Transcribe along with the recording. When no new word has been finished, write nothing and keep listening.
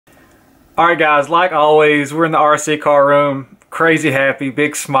Alright guys, like always, we're in the RC car room, crazy happy,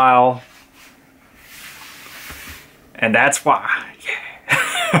 big smile, and that's why,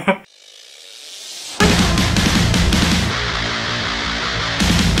 yeah.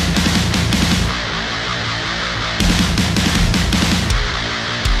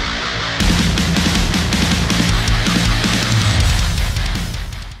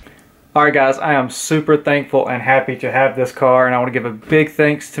 Alright guys, I am super thankful and happy to have this car, and I want to give a big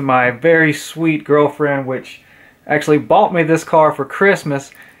thanks to my very sweet girlfriend, which actually bought me this car for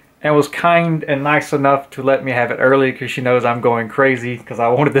Christmas and was kind and nice enough to let me have it early because she knows I'm going crazy because I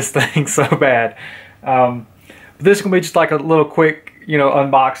wanted this thing so bad. This is going to be just like a little quick,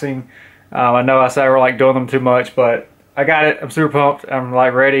 unboxing. I know I said I were like doing them too much, but I got it. I'm super pumped. I'm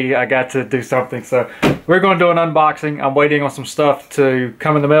like ready. I got to do something. So we're going to do an unboxing. I'm waiting on some stuff to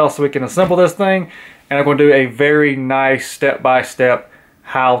come in the mail so we can assemble this thing. And I'm going to do a very nice step-by-step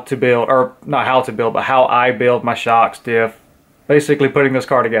how to build, or not how to build, but how I build my shocks, diff. Basically putting this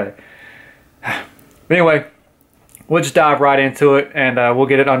car together. But anyway, we'll just dive right into it and we'll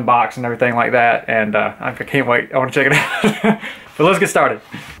get it unboxed and everything like that. And I can't wait. I want to check it out. But let's get started.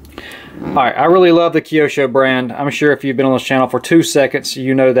 Alright, I really love the KYOSHO brand. I'm sure if you've been on this channel for 2 seconds,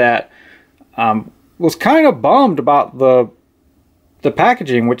 you know that. Was kind of bummed about the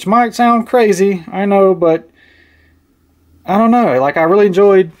packaging, which might sound crazy, I know, but I don't know. Like, I really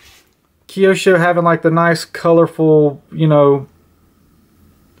enjoyed KYOSHO having like the nice, colorful,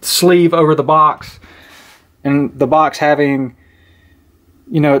 sleeve over the box, and the box having,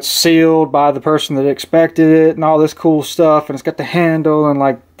 it's sealed by the person that expected it and all this cool stuff, and it's got the handle, and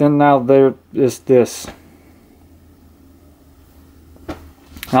like then now there is this. I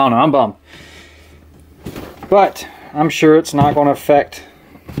don't know, I'm bummed. But I'm sure it's not going to affect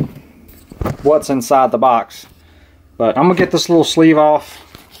what's inside the box. But I'm going to get this little sleeve off.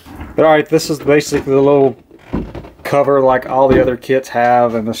 But alright, this is basically the little cover like all the other kits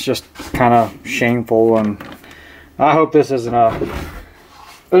have, and it's just kind of shameful, and I hope this isn't a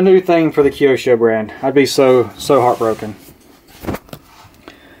new thing for the KYOSHO brand. I'd be so heartbroken.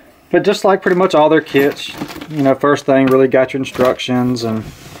 But just like pretty much all their kits, first thing, really got your instructions and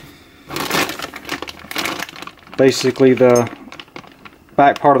basically the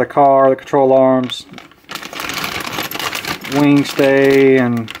back part of the car, the control arms, wing stay,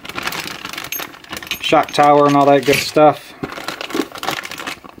 and shock tower and all that good stuff.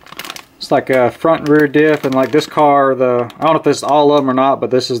 It's like a front and rear diff, and like this car, I don't know if this is all of them or not,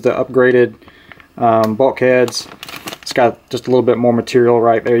 but this is the upgraded bulkheads. It's got just a little bit more material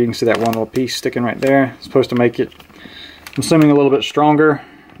right there. You can see that one little piece sticking right there. It's supposed to make it, I'm assuming, a little bit stronger,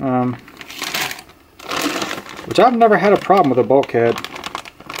 which I've never had a problem with a bulkhead.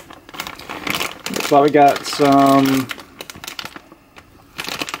 Looks like we got some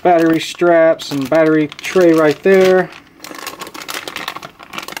battery straps and battery tray right there.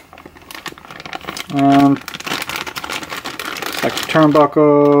 Like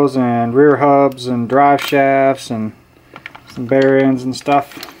turnbuckles and rear hubs and drive shafts and some bearings and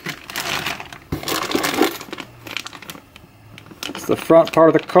stuff. It's the front part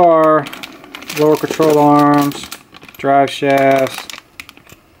of the car, lower control arms, drive shafts.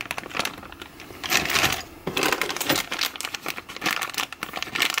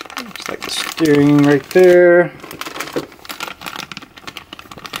 Looks like the steering right there.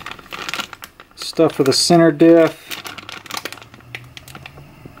 Stuff for the center diff.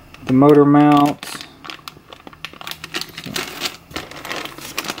 The motor mount.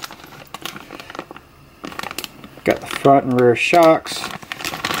 Got the front and rear shocks.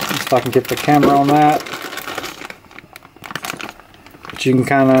 If I can get the camera on that. But you can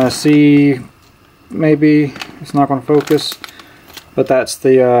kind of see, maybe it's not going to focus, but that's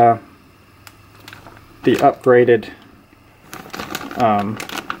the upgraded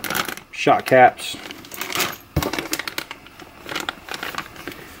shock caps.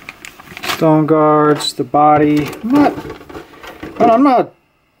 Stone guards, the body. I'm not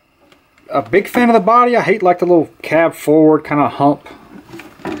a big fan of the body. I hate like the little cab forward kind of hump,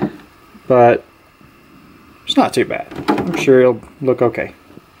 but it's not too bad. I'm sure it'll look okay.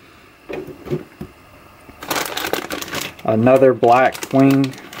 Another black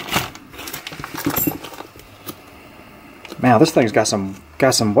wing. Man, this thing's got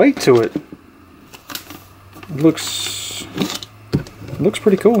some weight to it. It looks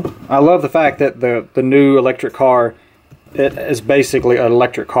pretty cool. I love the fact that the new electric car, it is basically an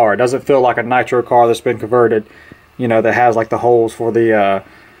electric car. It doesn't feel like a nitro car that's been converted, that has like the holes for the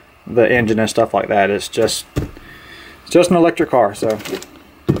engine and stuff like that. It's just an electric car, so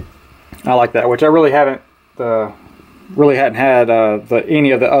I like that. Which I really haven't really hadn't had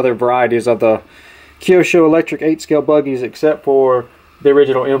any of the other varieties of the KYOSHO electric 8-scale buggies except for the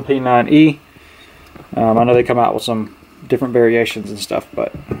original MP10e. I know they come out with some different variations and stuff,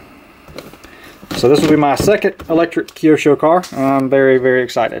 but so this will be my second electric KYOSHO car. I'm very, very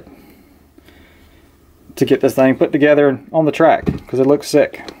excited to get this thing put together on the track because it looks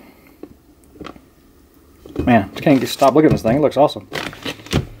sick. Man, I can't stop looking at this thing. It looks awesome.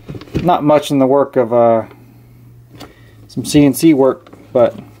 Not much in the work of some CNC work,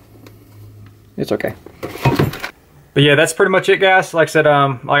 but it's okay. But yeah, that's pretty much it, guys. Like I said,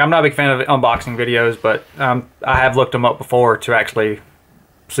 like I'm not a big fan of unboxing videos, but I have looked them up before to actually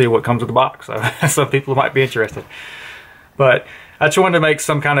see what comes with the box. So some people might be interested. But I just wanted to make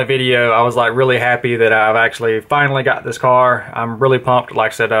some kind of video. I was like really happy that I've actually finally got this car. I'm really pumped,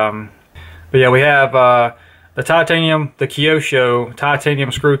 like I said. But yeah, we have the KYOSHO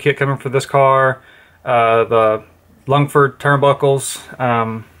titanium screw kit coming for this car. The Lungford turnbuckles.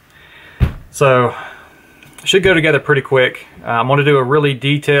 So should go together pretty quick. I'm going to do a really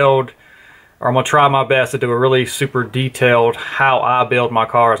detailed, or I'm going to try my best to do a really super detailed how I build my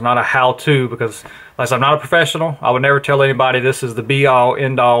cars, not a how-to, because like I said, I'm not a professional. I would never tell anybody this is the be-all,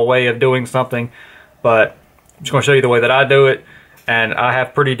 end-all way of doing something, but I'm just going to show you the way that I do it, and I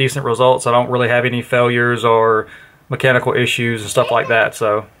have pretty decent results. I don't really have any failures or mechanical issues and stuff like that.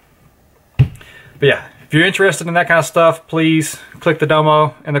 So, but yeah. If you're interested in that kind of stuff, please click the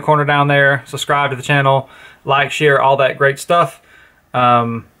domo in the corner down there, subscribe to the channel, like, share, all that great stuff.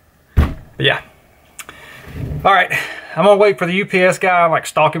 But yeah. All right, I'm gonna wait for the UPS guy, like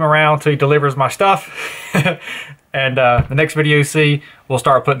stalk him around till he delivers my stuff. And the next video you see, we'll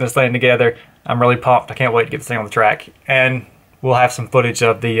start putting this thing together. I'm really pumped. I can't wait to get this thing on the track. And we'll have some footage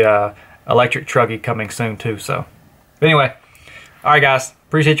of the electric truggy coming soon too. So anyway, all right guys,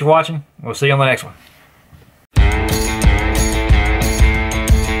 appreciate you watching. We'll see you on the next one.